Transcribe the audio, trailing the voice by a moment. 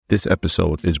This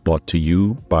episode is brought to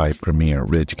you by Premier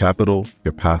Ridge Capital.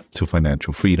 Your path to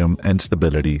financial freedom and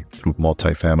stability through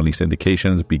multifamily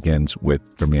syndications begins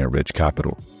with Premier Ridge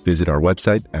Capital. Visit our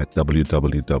website at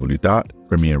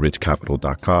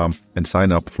www.premierridgecapital.com and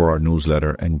sign up for our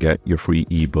newsletter and get your free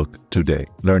ebook today.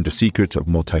 Learn the secrets of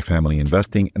multifamily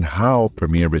investing and how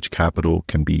Premier Ridge Capital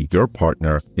can be your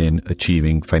partner in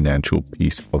achieving financial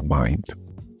peace of mind.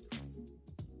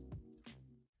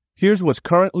 Here's what's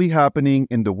currently happening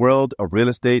in the world of real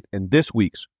estate in this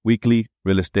week's weekly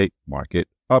real estate market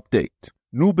update.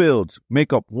 New builds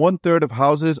make up 1/3 of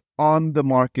houses on the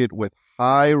market, with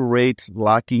high rates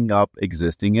locking up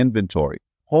existing inventory.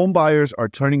 Home buyers are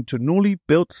turning to newly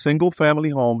built single-family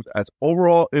homes as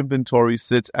overall inventory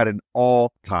sits at an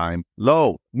all-time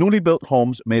low. Newly built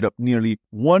homes made up nearly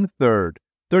 1/3,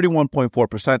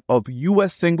 31.4% of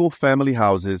U.S. single-family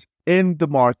houses in the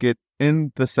market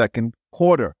in the second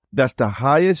quarter. That's the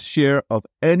highest share of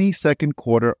any second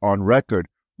quarter on record,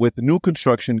 with new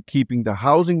construction keeping the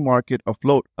housing market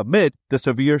afloat amid the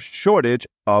severe shortage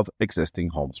of existing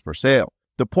homes for sale.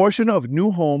 The portion of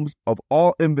new homes of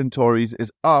all inventories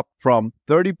is up from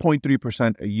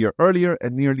 30.3% a year earlier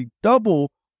and nearly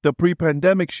double the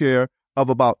pre-pandemic share of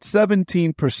about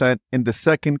 17% in the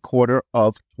second quarter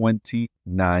of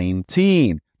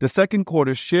 2019. The second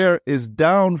quarter share is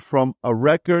down from a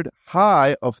record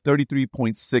high of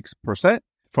 33.6%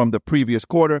 from the previous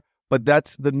quarter, but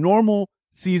that's the normal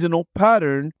seasonal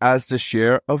pattern as the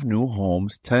share of new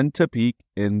homes tend to peak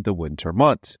in the winter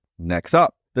months. Next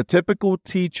up, the typical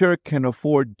teacher can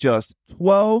afford just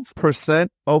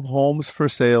 12% of homes for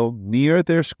sale near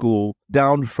their school,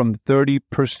 down from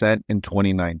 30% in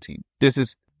 2019. This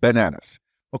is bananas.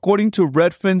 According to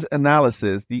Redfin's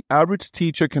analysis, the average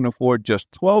teacher can afford just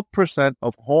 12%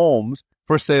 of homes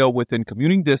for sale within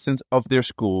commuting distance of their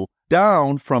school,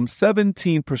 down from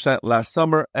 17% last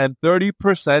summer and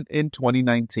 30% in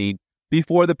 2019.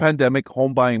 Before the pandemic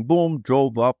home buying boom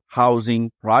drove up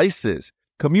housing prices.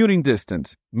 Commuting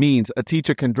distance means a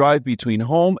teacher can drive between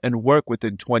home and work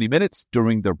within 20 minutes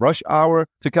during the rush hour.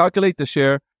 To calculate the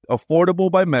share affordable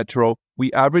by metro,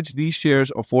 we average these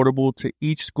shares affordable to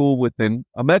each school within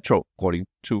a metro, according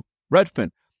to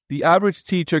Redfin. The average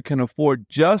teacher can afford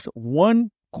just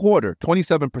 1/4,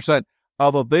 27%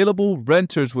 of available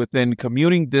renters within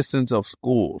commuting distance of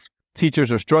schools.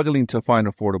 Teachers are struggling to find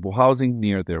affordable housing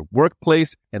near their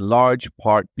workplace, in large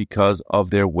part because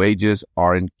of their wages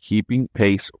aren't keeping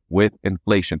pace with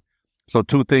inflation. So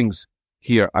two things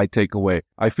here I take away.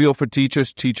 I feel for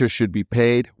teachers. Teachers should be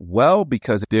paid well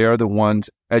because they are the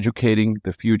ones educating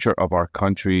the future of our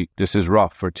country. This is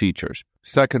rough for teachers.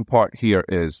 Second part here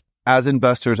is, as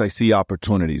investors, I see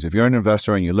opportunities. If you're an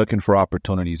investor and you're looking for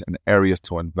opportunities and areas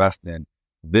to invest in,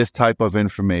 this type of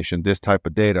information, this type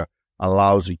of data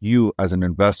allows you as an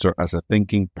investor, as a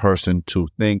thinking person, to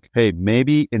think, hey,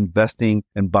 maybe investing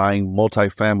and buying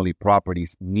multifamily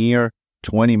properties near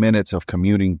 20 minutes of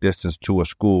commuting distance to a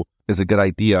school is a good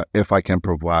idea if I can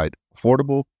provide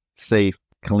affordable, safe,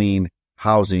 clean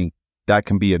housing. That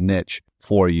can be a niche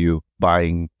for you,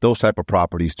 buying those type of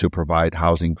properties to provide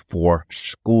housing for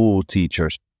school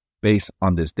teachers based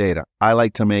on this data. I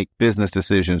like to make business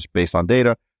decisions based on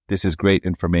data. This is great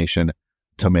information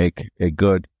to make a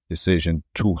good decision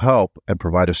to help and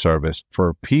provide a service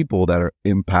for people that are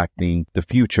impacting the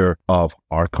future of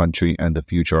our country and the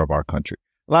future of our country.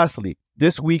 Lastly,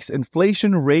 this week's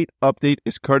inflation rate update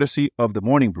is courtesy of The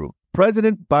Morning Brew.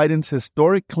 President Biden's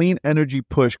historic clean energy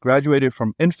push graduated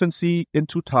from infancy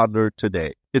into toddler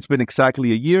today. It's been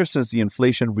exactly a year since the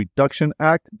Inflation Reduction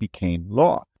Act became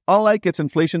law. Unlike its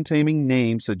inflation-taming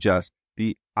name suggests,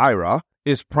 the IRA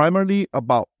is primarily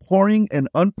about pouring an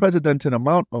unprecedented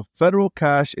amount of federal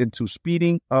cash into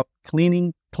speeding up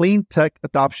clean tech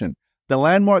adoption. The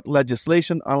landmark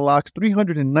legislation unlocks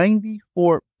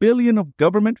 $394 billion of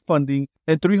government funding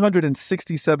and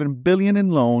 $367 billion in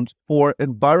loans for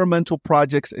environmental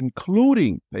projects,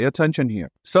 including, pay attention here,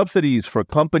 subsidies for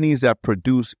companies that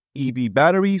produce EV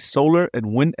batteries, solar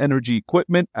and wind energy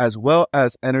equipment, as well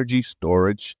as energy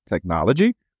storage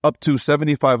technology. Up to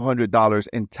 $7,500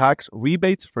 in tax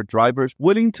rebates for drivers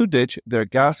willing to ditch their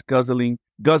gas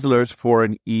guzzlers for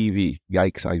an EV.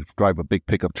 Yikes, I drive a big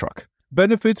pickup truck.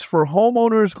 Benefits for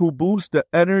homeowners who boost the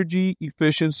energy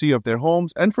efficiency of their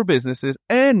homes, and for businesses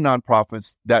and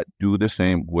nonprofits that do the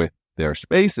same with their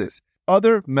spaces.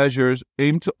 Other measures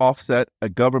aim to offset a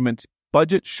government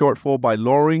budget shortfall by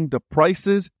lowering the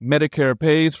prices Medicare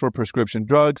pays for prescription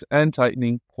drugs and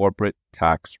tightening corporate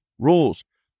tax rules.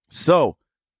 So,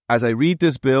 as I read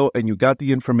this bill and you got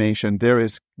the information, there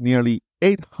is nearly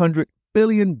 $800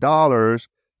 billion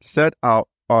set out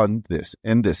on this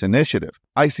in this initiative.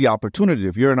 I see opportunity.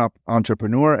 If you're an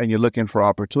entrepreneur and you're looking for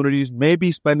opportunities,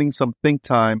 maybe spending some think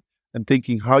time and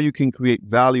thinking how you can create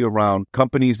value around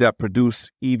companies that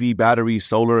produce EV batteries,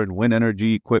 solar and wind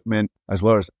energy equipment, as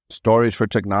well as storage for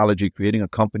technology, creating a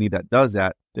company that does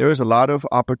that. There is a lot of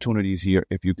opportunities here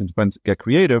if you can get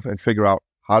creative and figure out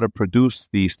how to produce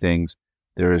these things.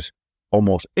 There is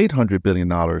almost $800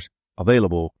 billion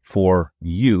available for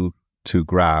you to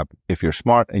grab if you're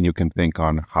smart and you can think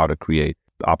on how to create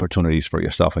opportunities for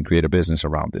yourself and create a business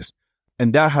around this.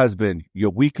 And that has been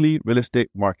your weekly real estate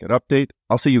market update.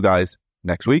 I'll see you guys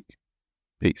next week.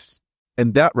 Peace.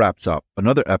 And that wraps up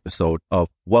another episode of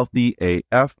Wealthy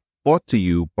AF, brought to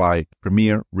you by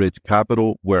Premier Ridge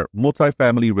Capital, where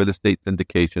multifamily real estate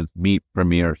syndications meet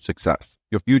premier success.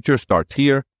 Your future starts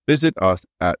here. Visit us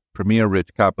at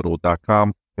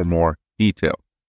premierridgecapital.com for more details.